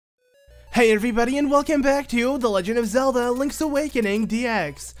Hey everybody, and welcome back to The Legend of Zelda Link's Awakening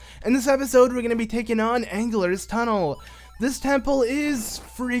DX. In this episode, we're going to be taking on Angler's Tunnel. This temple is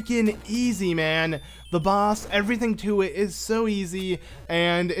freaking easy, man. The boss, everything to it is so easy,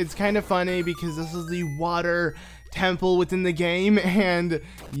 and it's kind of funny because this is the water temple within the game, and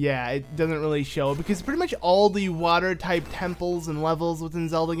yeah, it doesn't really show because pretty much all the water type temples and levels within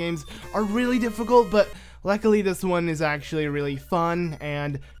Zelda games are really difficult, but luckily this one is actually really fun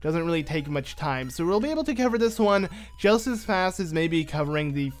and doesn't really take much time, so we'll be able to cover this one just as fast as maybe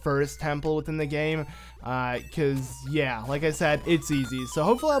covering the first temple within the game, because yeah, like I said, it's easy, so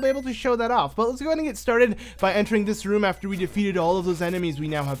hopefully I'll be able to show that off. But let's go ahead and get started by entering this room. After we defeated all of those enemies, we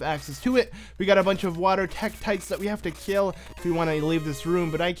now have access to it. We got a bunch of water tektites that we have to kill if we want to leave this room,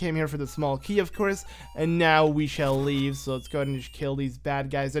 but I came here for the small key, of course, and now we shall leave. So let's go ahead and just kill these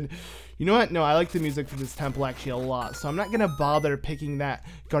bad guys. And you know what? No, I like the music for this temple actually a lot, so I'm not gonna bother picking that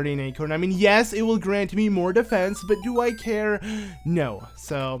Guardian Acorn. I mean, yes, it will grant me more defense, but do I care? No.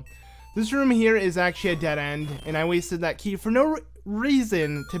 So this room here is actually a dead end, and I wasted that key for no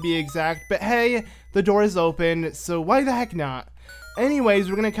reason, to be exact, but hey, the door is open, so why the heck not? Anyways,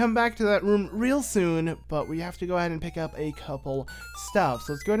 we're gonna come back to that room real soon, but we have to go ahead and pick up a couple stuff.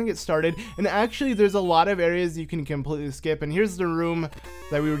 So let's go ahead and get started. And actually, there's a lot of areas you can completely skip, and here's the room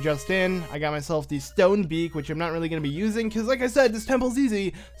that we were just in. I got myself the stone beak, which I'm not really gonna be using, because like I said, this temple's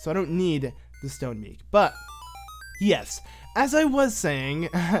easy, so I don't need the stone beak. But yes, as I was saying,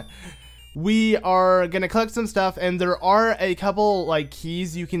 we are gonna collect some stuff, and there are a couple like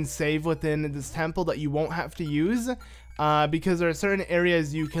keys you can save within this temple that you won't have to use, because there are certain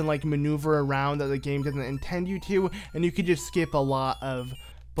areas you can like maneuver around that the game doesn't intend you to, and you could just skip a lot of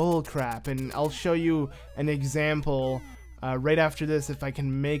bull crap. And I'll show you an example right after this if I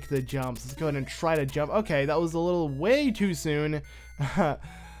can make the jumps. Let's go ahead and try to jump. Okay, that was a little way too soon.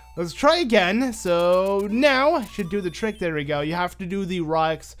 Let's try again. So now should do the trick. There we go. You have to do the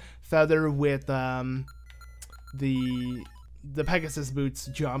Roc's Feather with the Pegasus boots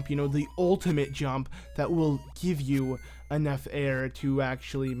jump, you know, the ultimate jump that will give you enough air to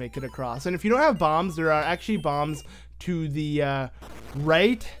actually make it across. And if you don't have bombs, there are actually bombs to the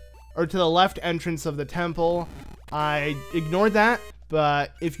right or to the left entrance of the temple. I ignored that,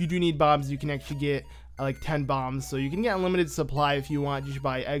 but if you do need bombs, you can actually get like 10 bombs, so you can get unlimited supply if you want, just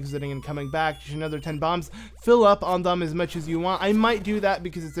by exiting and coming back. Just another 10 bombs, fill up on them as much as you want. I might do that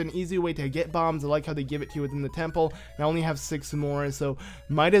because it's an easy way to get bombs. I like how they give it to you within the temple, and I only have 6 more, so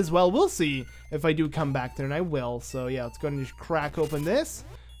might as well. We'll see if I do come back there, and I will. So yeah, let's go ahead and just crack open this,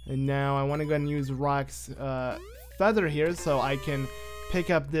 and now I want to go ahead and use Roc's Feather here so I can pick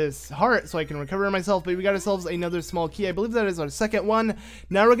up this heart so I can recover myself. But we got ourselves another small key. I believe that is our second one.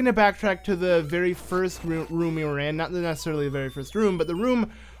 Now we're gonna backtrack to the very first room we were in, not necessarily the very first room, but the room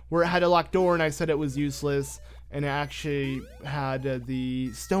where it had a locked door and I said it was useless, and it actually had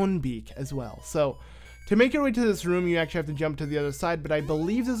the stone beak as well. So to make your way to this room, you actually have to jump to the other side, but I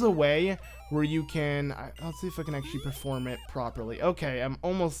believe there's a way where you can, let's see if I can actually perform it properly. Okay, I'm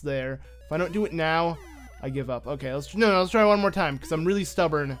almost there. If I don't do it now, I give up. Okay, let's try one more time because I'm really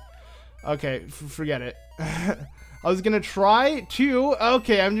stubborn. Okay, forget it. I was gonna try to.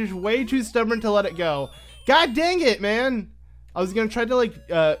 Okay, I'm just way too stubborn to let it go. God dang it, man! I was gonna try to like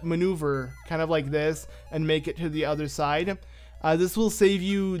maneuver kind of like this and make it to the other side. This will save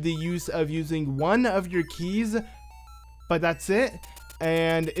you the use of using one of your keys, but that's it.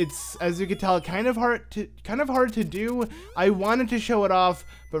 And it's, as you can tell, kind of hard to do. I wanted to show it off,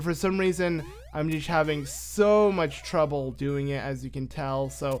 but for some reason I'm just having so much trouble doing it, as you can tell.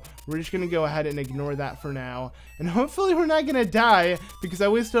 So we're just gonna go ahead and ignore that for now, and hopefully we're not gonna die because I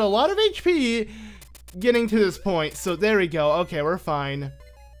wasted a lot of HP getting to this point. So there we go. Okay, we're fine.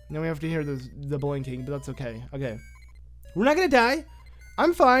 Now we have to hear the blinking, but that's okay. Okay, we're not gonna die.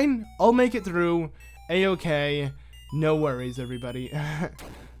 I'm fine. I'll make it through. A-okay. No worries, everybody.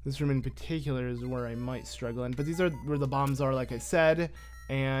 This room in particular is where I might struggle in, but these are where the bombs are, like I said,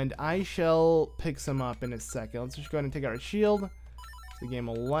 and I shall pick some up in a second. Let's just go ahead and take out our shield, if the game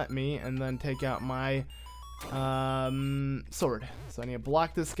will let me, and then take out my sword. So I need to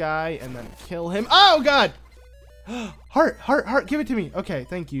block this guy and then kill him. Oh god! Heart, give it to me. Okay,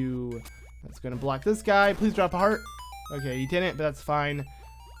 thank you. That's gonna block this guy. Please drop a heart. Okay, he didn't, but that's fine.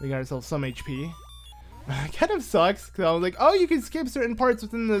 We got ourselves some HP. Kind of sucks because I was like, oh, you can skip certain parts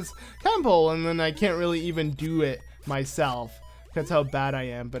within this temple, and then I can't really even do it myself. That's how bad I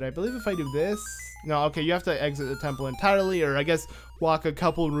am. But I believe if I do this, no, okay, you have to exit the temple entirely, or I guess walk a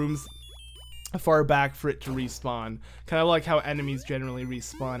couple rooms far back for it to respawn. Kind of like how enemies generally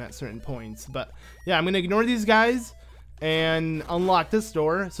respawn at certain points. But yeah, I'm gonna ignore these guys and unlock this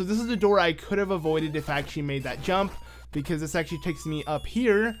door. So this is the door I could have avoided if I actually made that jump, because this actually takes me up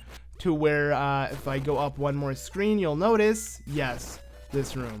here to where if I go up one more screen, you'll notice, yes,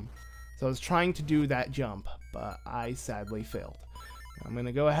 this room. So I was trying to do that jump, but I sadly failed. I'm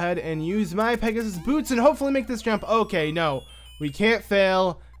gonna go ahead and use my Pegasus boots and hopefully make this jump. Okay, no, we can't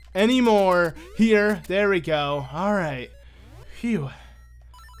fail anymore. Here, there we go. All right, phew,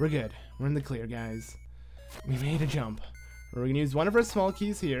 we're good. We're in the clear, guys. We made a jump. We're gonna use one of our small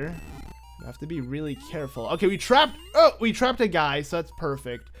keys here. We have to be really careful. Okay, we trapped a guy, so that's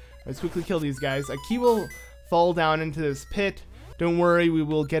perfect. Let's quickly kill these guys. A key will fall down into this pit. Don't worry, we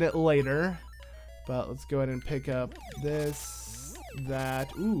will get it later. But let's go ahead and pick up this,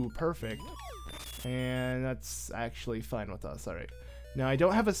 that. Ooh, perfect. And that's actually fine with us. All right. Now, I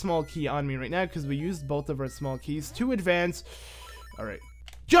don't have a small key on me right now because we used both of our small keys to advance. All right.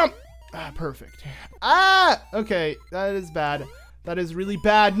 Jump! Ah, perfect. Ah! Okay, that is bad. That is really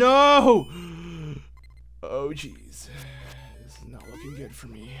bad. No! Oh, jeez. This is not looking good for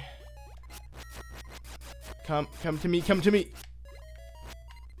me. Come to me, come to me.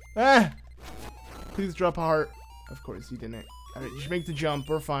 Ah! Please drop a heart. Of course you didn't. Alright, you should make the jump.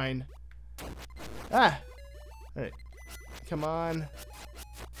 We're fine. Ah! Alright. Come on.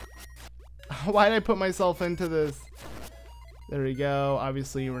 Why did I put myself into this? There we go.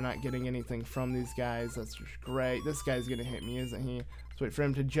 Obviously, we're not getting anything from these guys. That's just great. This guy's gonna hit me, isn't he? Let's wait for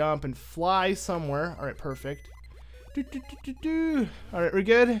him to jump and fly somewhere. Alright, perfect. Alright, we're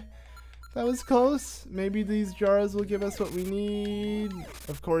good. That was close. Maybe these jars will give us what we need.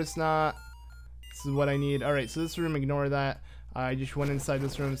 Of course not. This is what I need. Alright, so this room, ignore that. I just went inside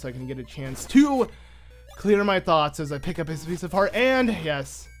this room so I can get a chance to clear my thoughts as I pick up his piece of heart. And,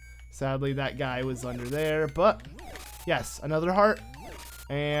 yes, sadly that guy was under there. But, yes, another heart.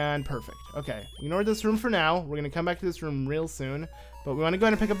 And perfect. Okay, ignore this room for now. We're going to come back to this room real soon. But we want to go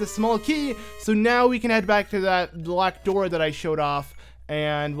ahead and pick up this small key. So now we can head back to that black door that I showed off.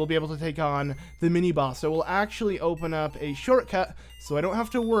 And we'll be able to take on the mini boss. So we'll actually open up a shortcut so I don't have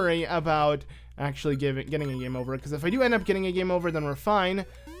to worry about actually getting a game over. Because if I do end up getting a game over, then we're fine.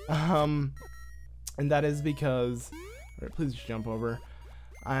 And that is because... Alright, please just jump over.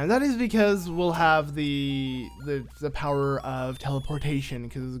 And that is because we'll have the power of teleportation.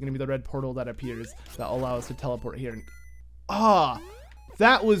 Because there's going to be the red portal that appears that will allow us to teleport here. Ah!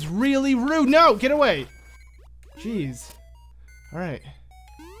 That was really rude! No! Get away! Jeez. Alright.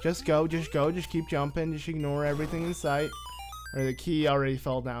 Just go, just keep jumping, just ignore everything in sight. Or the key already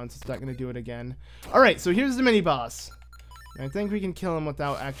fell down, so it's not going to do it again. Alright, so here's the mini-boss. I think we can kill him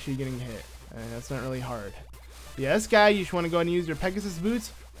without actually getting hit. And that's not really hard. Yeah, this guy, you just want to go ahead and use your Pegasus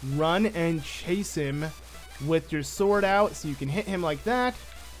boots. Run and chase him with your sword out so you can hit him like that.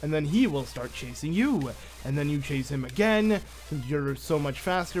 And then he will start chasing you. And then you chase him again. Since you're so much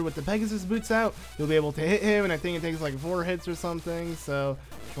faster with the Pegasus boots out, you'll be able to hit him. And I think it takes like 4 hits or something. So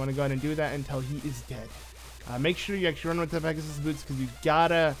you want to go ahead and do that until he is dead. Make sure you actually run with the Pegasus boots because you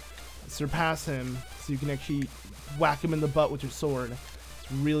gotta surpass him so you can actually whack him in the butt with your sword.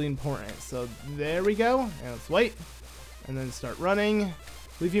 It's really important. So there we go. And let's wait. And then start running. I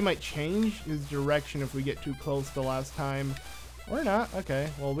believe he might change his direction if we get too close the last time. Or not. Okay.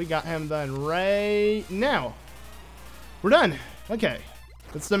 Well, we got him done right now. We're done. Okay.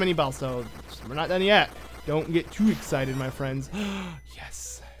 That's the mini boss, so we're not done yet. Don't get too excited, my friends.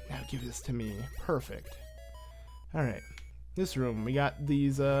 Yes. Now give this to me. Perfect. All right. This room, we got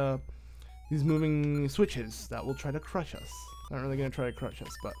these moving switches that will try to crush us. Not really gonna try to crush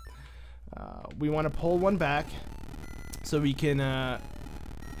us, but we want to pull one back so we can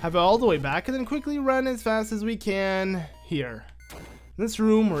have it all the way back and then quickly run as fast as we can here. In this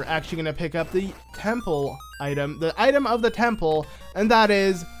room, we're actually going to pick up the temple item, the item of the temple, and that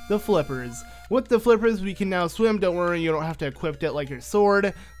is the flippers. With the flippers, we can now swim. Don't worry, you don't have to equip it like your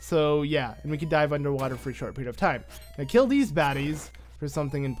sword. So yeah, and we can dive underwater for a short period of time. Now kill these baddies for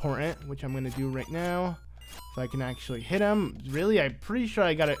something important, which I'm going to do right now. If I can actually hit him. Really, I'm pretty sure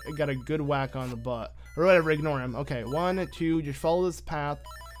I got a good whack on the butt. Or whatever, ignore him. Okay, 1, 2, just follow this path.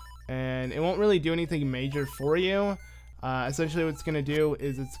 And it won't really do anything major for you. Essentially what it's going to do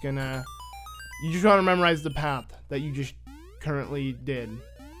is it's going to... You just want to memorize the path that you just currently did.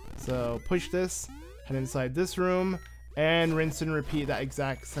 So push this, head inside this room, and rinse and repeat that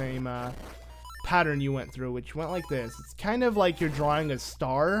exact same pattern you went through, which went like this. It's kind of like you're drawing a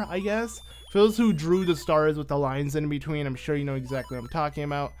star, I guess. For those who drew the stars with the lines in between, I'm sure you know exactly what I'm talking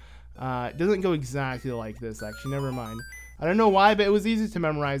about. It doesn't go exactly like this, actually. Never mind. I don't know why, but it was easy to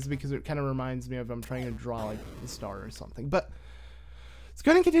memorize because it kind of reminds me of I'm trying to draw like a star or something. But Let's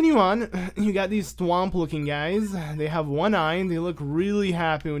go ahead and continue on. You got these swamp looking guys. They have one eye and they look really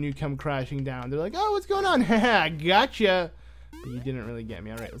happy when you come crashing down. They're like, oh, what's going on? Haha, gotcha. But you didn't really get me.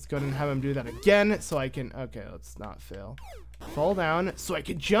 All right, let's go ahead and have him do that again so I can, okay, let's not fail. Fall down so I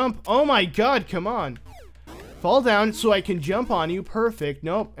can jump. Oh my God, come on. Fall down so I can jump on you. Perfect.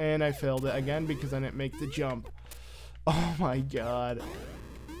 Nope. And I failed it again because I didn't make the jump. Oh my God.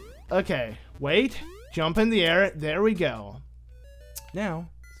 Okay. Wait. Jump in the air. There we go. Now,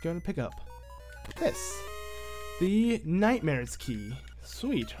 let's go and pick up this. The Nightmares key.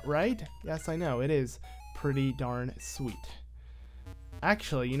 Sweet, right? Yes, I know. It is pretty darn sweet.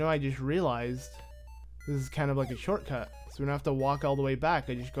 Actually, you know, I just realized this is kind of like a shortcut. So we don't have to walk all the way back.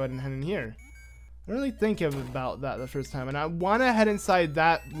 I just go ahead and head in here. I really think about that the first time, and I want to head inside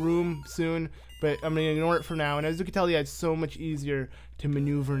that room soon, but I'm going to ignore it for now. And as you can tell, yeah, it's so much easier to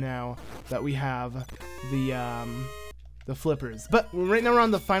maneuver now that we have the flippers. But right now we're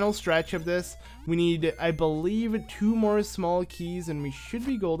on the final stretch of this. We need, I believe, 2 more small keys, and we should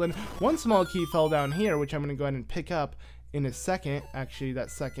be golden. One small key fell down here, which I'm going to go ahead and pick up in a second. Actually, that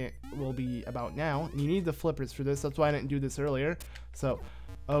second will be about now, and you need the flippers for this. That's why I didn't do this earlier. So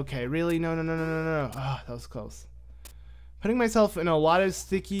okay, really? No. Ah, that was close. Putting myself in a lot of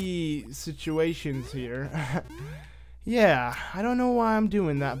sticky situations here. Yeah, I don't know why I'm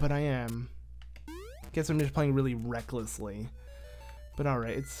doing that, but I am. Guess I'm just playing really recklessly. But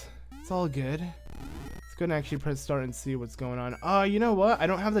alright, it's all good. Let's go and actually press start and see what's going on. Oh, you know what?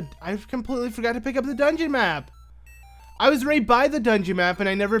 I completely forgot to pick up the dungeon map. I was right by the dungeon map and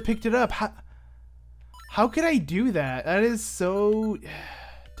I never picked it up. How could I do that? That is so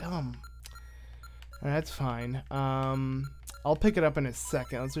dumb. Alright, that's fine. I'll pick it up in a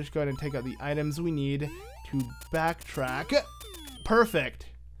second. Let's just go ahead and take out the items we need to backtrack. Perfect.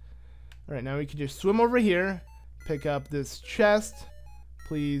 Alright, now we can just swim over here, pick up this chest.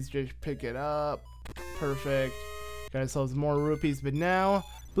 Please just pick it up. Perfect. Got ourselves more rupees, but now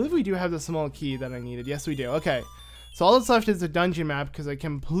I believe we do have the small key that I needed. Yes, we do. Okay. So all that's left is the dungeon map because I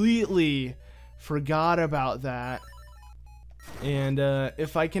completely forgot about that. And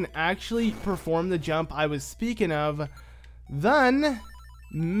if I can actually perform the jump I was speaking of, then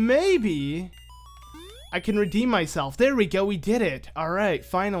maybe I can redeem myself. There we go, we did it. Alright,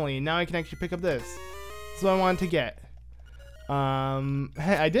 finally. Now I can actually pick up this. That's what I wanted to get.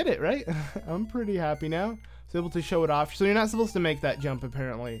 Hey, I did it, right? I'm pretty happy now. I was able to show it off. So you're not supposed to make that jump,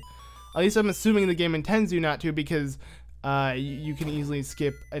 apparently. At least I'm assuming the game intends you not to, because you can easily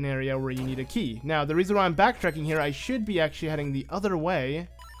skip an area where you need a key. Now, the reason why I'm backtracking here, I should be actually heading the other way.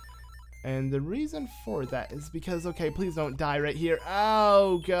 And the reason for that is because, okay, please don't die right here.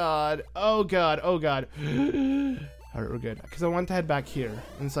 Oh, God. Oh, God. Oh, God. Alright, we're good. Because I want to head back here,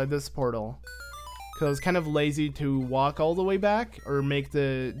 inside this portal. Because I was kind of lazy to walk all the way back, or make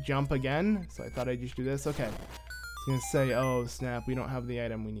the jump again. So I thought I'd just do this. Okay. I was going to say, oh, snap, we don't have the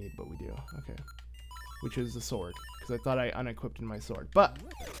item we need, but we do. Okay. Which is the sword. Because I thought I unequipped my sword. But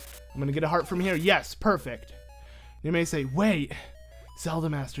I'm going to get a heart from here. Yes, perfect. You may say, wait,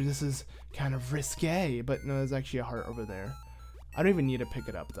 ZeldaMaster, this is kind of risque. But no, there's actually a heart over there. I don't even need to pick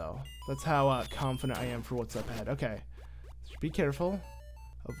it up, though. That's how confident I am for what's up ahead. Okay. Just be careful.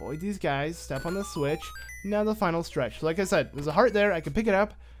 Avoid these guys. Step on the switch. Now the final stretch. Like I said, there's a heart there. I can pick it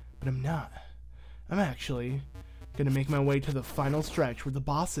up. But I'm not. I'm actually gonna make my way to the final stretch where the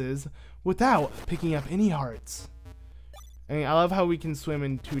boss is without picking up any hearts. I mean, I love how we can swim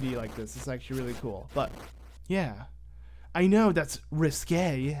in 2D like this. It's actually really cool. But yeah, I know that's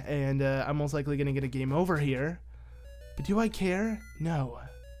risque, and I'm most likely gonna get a game over here. But do I care? No.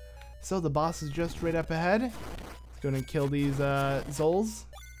 So the boss is just right up ahead. Let's go and kill these Zols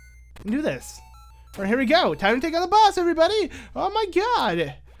and do this. All right, here we go. Time to take out the boss, everybody. Oh my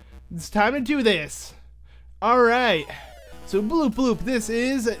God, it's time to do this. All right. So bloop bloop. This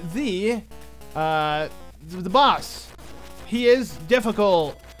is the boss. He is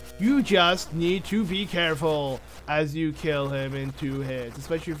difficult. You just need to be careful as you kill him in 2 hits,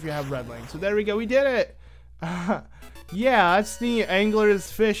 especially if you have red link. So there we go. We did it. Yeah, that's the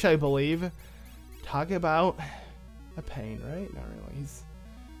angler's fish, I believe. Talk about a pain, right? Not really.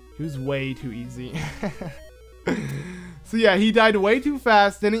 He was way too easy. So yeah, he died way too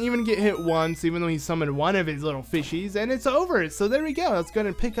fast, didn't even get hit once, even though he summoned one of his little fishies, and it's over. So there we go. Let's go ahead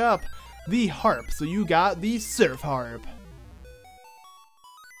and pick up the harp. So you got the Surf Harp.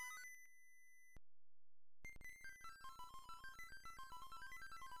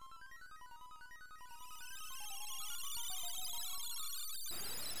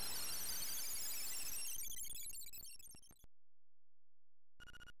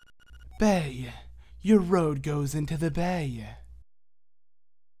 Bay. Your road goes into the bay.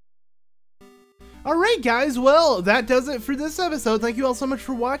 Alright guys, well, that does it for this episode. Thank you all so much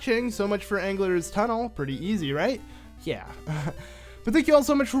for watching. So much for Angler's Tunnel. Pretty easy, right? Yeah. But thank you all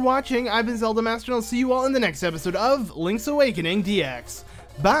so much for watching. I've been ZeldaMaster, and I'll see you all in the next episode of Link's Awakening DX.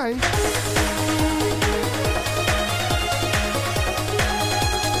 Bye!